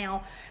fast right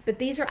now, but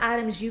these are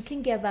items you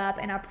can give up,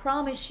 and I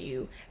promise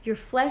you, your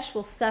flesh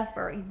will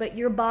suffer, but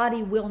your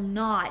body will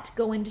not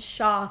go into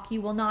shock.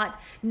 You will not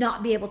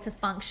be able to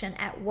function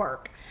at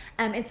work.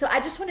 And so I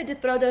just wanted to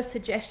throw those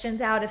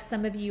suggestions out if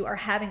some of you are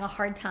having a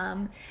hard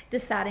time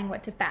deciding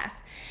what to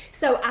fast.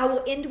 So I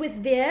will end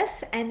with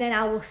this, and then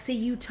I will see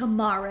you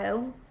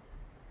tomorrow.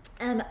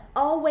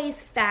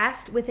 Always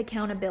fast with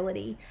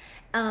accountability.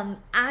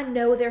 I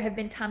know there have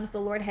been times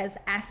the Lord has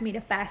asked me to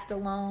fast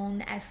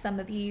alone, as some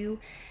of you,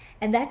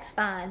 and that's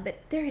fine,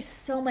 but there is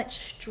so much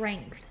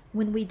strength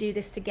when we do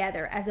this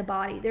together as a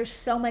body. There's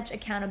so much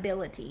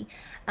accountability.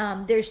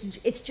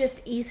 It's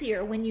just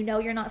easier when you know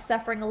you're not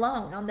suffering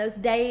alone. On those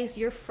days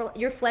your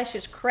flesh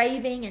is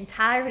craving and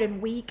tired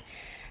and weak,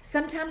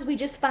 sometimes we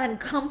just find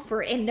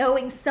comfort in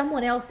knowing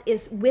someone else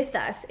is with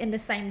us in the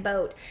same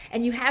boat,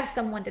 and you have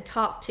someone to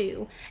talk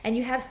to, and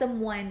you have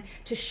someone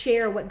to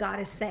share what God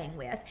is saying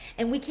with.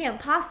 And we can't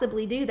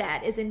possibly do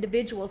that as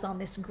individuals on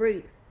this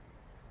group.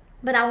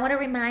 But I want to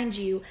remind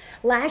you,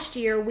 last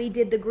year we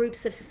did the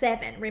groups of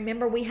 7.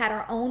 Remember, we had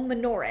our own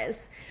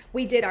menorahs.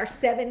 We did our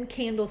 7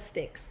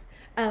 candlesticks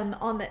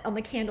on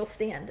the candle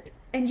stand.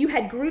 And you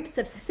had groups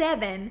of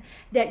 7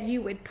 that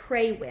you would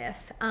pray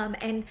with.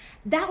 And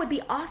that would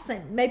be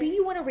awesome. Maybe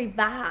you want to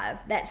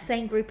revive that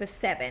same group of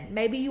 7.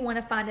 Maybe you want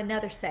to find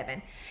another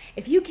 7.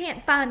 If you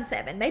can't find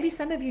 7, maybe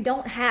some of you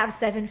don't have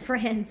 7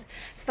 friends,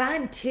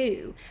 find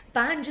 2.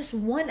 Find just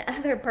one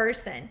other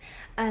person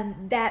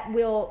that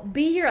will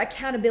be your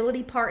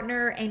accountability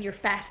partner and your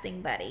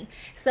fasting buddy.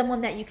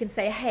 Someone that you can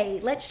say, hey,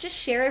 let's just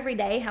share every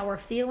day how we're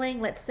feeling.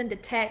 Let's send a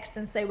text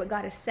and say what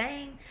God is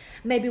saying.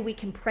 Maybe we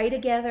can pray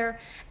together.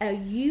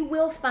 You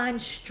will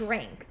find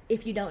strength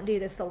if you don't do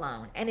this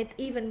alone. And it's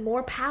even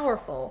more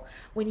powerful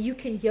when you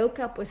can yoke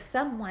up with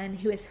someone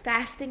who is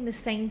fasting the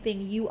same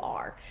thing you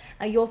are.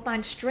 You'll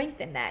find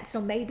strength in that. So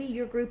maybe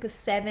your group of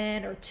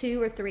 7 or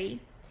 2 or 3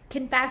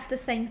 can fast the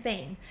same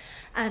thing.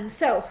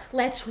 So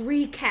let's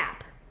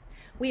recap.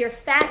 We are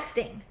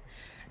fasting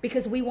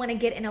because we want to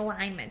get in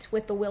alignment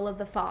with the will of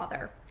the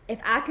Father. If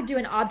I could do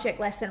an object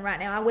lesson right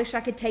now, I wish I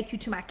could take you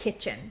to my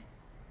kitchen.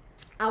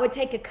 I would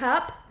take a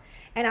cup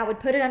and I would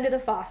put it under the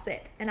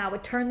faucet, and I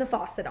would turn the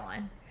faucet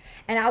on,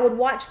 and I would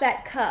watch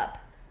that cup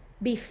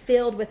be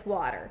filled with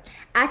water.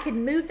 I could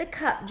move the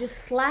cup just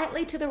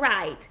slightly to the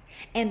right,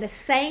 and the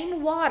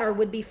same water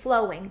would be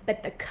flowing,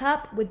 but the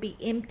cup would be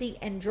empty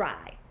and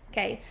dry.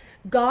 Okay?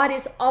 God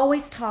is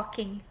always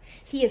talking.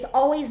 He is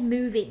always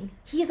moving.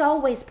 He is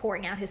always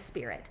pouring out His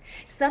Spirit.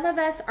 Some of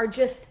us are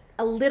just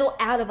a little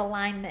out of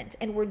alignment,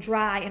 and we're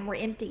dry and we're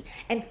empty.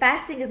 And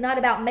fasting is not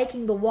about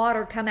making the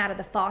water come out of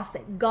the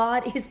faucet.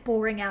 God is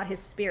pouring out His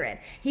Spirit.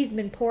 He's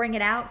been pouring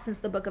it out since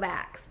the book of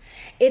Acts.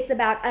 It's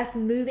about us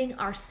moving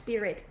our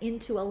spirit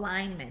into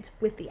alignment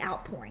with the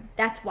outpouring.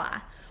 That's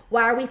why.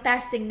 Why are we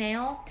fasting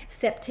now?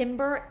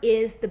 September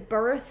is the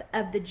birth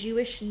of the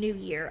Jewish New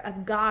Year,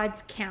 of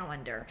God's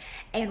calendar.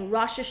 And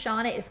Rosh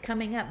Hashanah is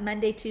coming up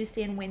Monday,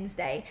 Tuesday, and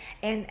Wednesday.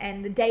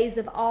 And the days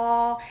of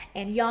awe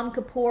and Yom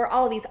Kippur,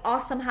 all of these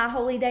awesome high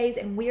holy days.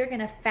 And we're going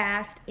to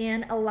fast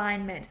in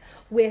alignment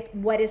with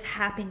what is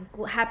happening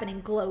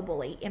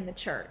globally in the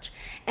church.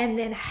 And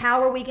then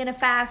how are we going to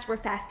fast? We're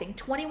fasting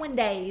 21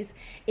 days.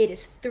 It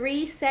is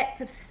 3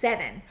 sets of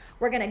 7.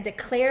 We're going to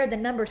declare the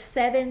number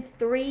 7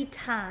 3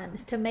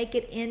 times to make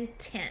it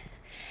intense.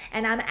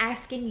 And I'm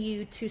asking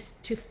you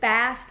to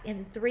fast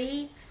in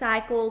 3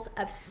 cycles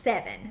of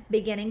 7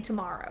 beginning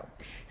tomorrow.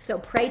 So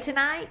pray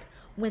tonight.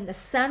 When the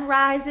sun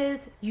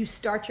rises, you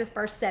start your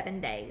first 7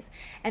 days.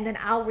 And then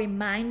I'll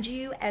remind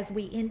you as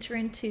we enter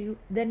into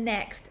the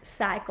next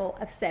cycle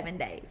of 7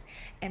 days.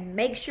 And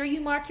make sure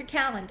you mark your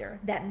calendar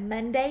that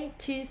Monday,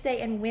 Tuesday,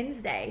 and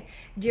Wednesday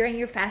during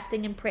your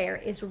fasting and prayer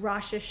is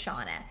Rosh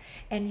Hashanah.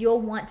 And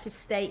you'll want to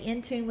stay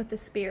in tune with the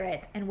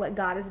Spirit and what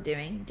God is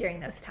doing during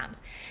those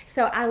times.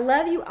 So I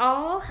love you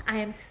all. I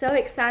am so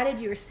excited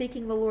you are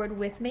seeking the Lord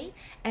with me.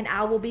 And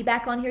I will be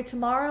back on here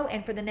tomorrow.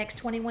 And for the next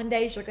 21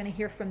 days, you're going to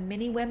hear from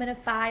many women of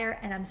fire.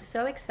 And I'm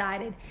so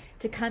excited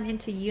to come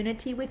into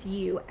unity with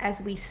you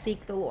as we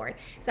seek the Lord.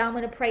 So I'm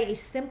going to pray a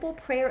simple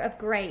prayer of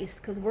grace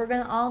because we're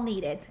going to all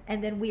need it.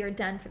 And then we are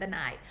done for the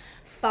night.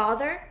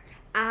 Father,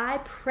 I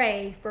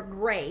pray for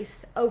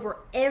grace over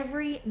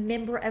every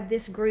member of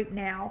this group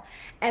now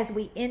as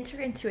we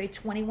enter into a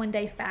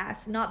 21-day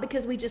fast, not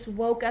because we just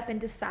woke up and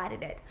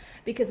decided it,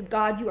 because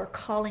God, you are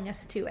calling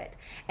us to it.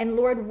 And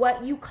Lord,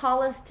 what you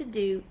call us to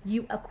do,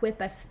 you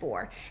equip us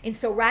for. And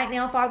so right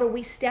now, Father,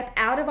 we step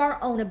out of our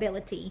own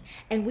ability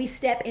and we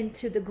step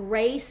into the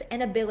grace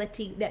and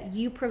ability that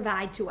you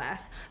provide to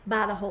us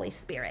by the Holy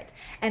Spirit.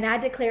 And I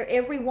declare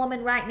every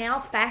woman right now,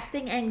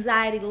 fasting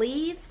anxiety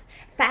leaves,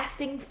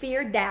 fasting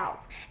fear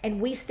doubts, and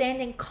we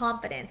stand in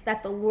confidence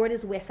that the Lord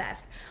is with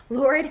us.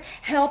 Lord,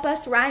 help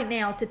us right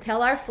now to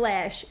tell our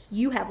flesh,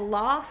 you have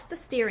lost the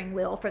steering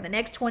wheel for the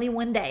next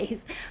 21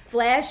 days.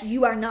 Flesh,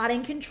 you are not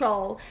in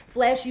control.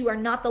 Flesh, you are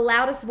not the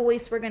loudest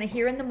voice we're going to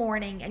hear in the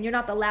morning, and you're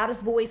not the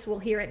loudest voice we'll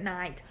hear at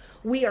night.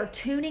 We are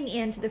tuning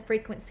into the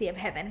frequency of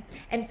heaven.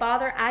 And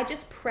Father, I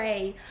just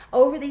pray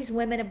over these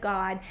women of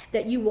God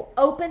that you will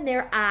open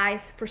their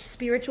eyes for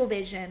spiritual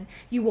vision.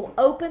 You will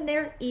open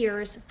their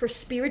ears for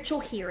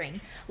spiritual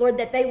hearing. Lord,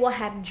 that they will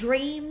have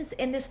dreams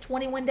in this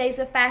 21 days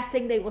of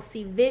fasting. They will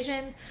see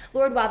visions.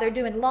 Lord, while they're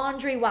doing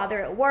laundry, while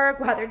they're at work,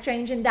 while they're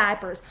changing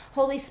diapers.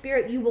 Holy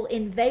Spirit, you will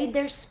invade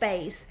their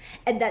space,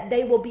 and that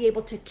they will be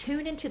able to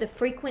tune into the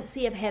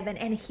frequency of heaven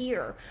and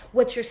hear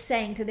what you're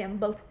saying to them,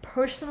 both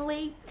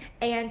personally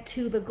and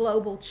to the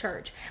global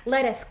church.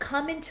 Let us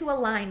come into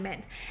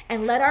alignment,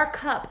 and let our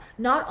cup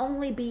not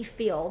only be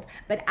filled,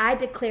 but I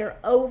declare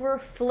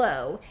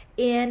overflow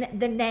in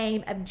the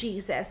name of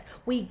Jesus.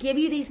 We give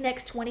you these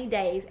next 20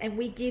 days, and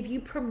we give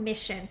you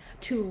permission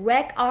to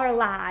wreck our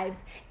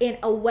lives in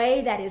a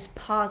way that is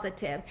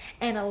positive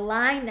and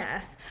align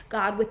us,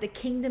 God, with the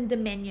kingdom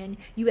dominion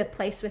you have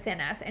placed within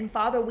us. And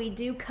Father, we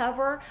do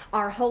cover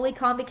our holy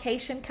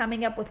convocation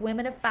coming up with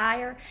Women of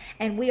Fire,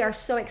 and we are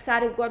so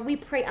excited. Lord, we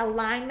pray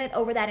alignment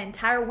over that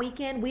entire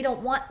weekend. We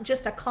don't want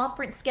just a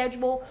conference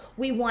schedule.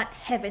 We want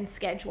heaven's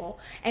schedule.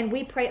 And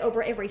we pray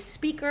over every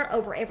speaker,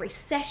 over every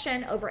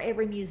session, over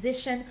every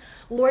musician.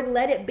 Lord,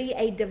 let it be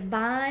a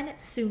divine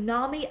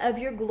tsunami of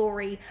your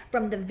glory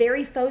from the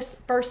very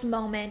first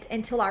moment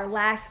until our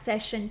last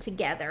session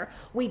together.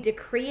 We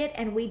decree it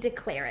and we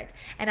declare it.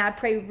 And I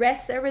pray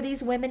rest over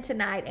these women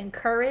tonight and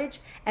courage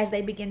as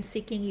they begin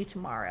seeking you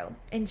tomorrow.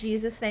 In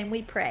Jesus' name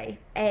we pray.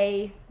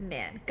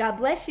 Amen. God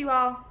bless you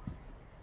all.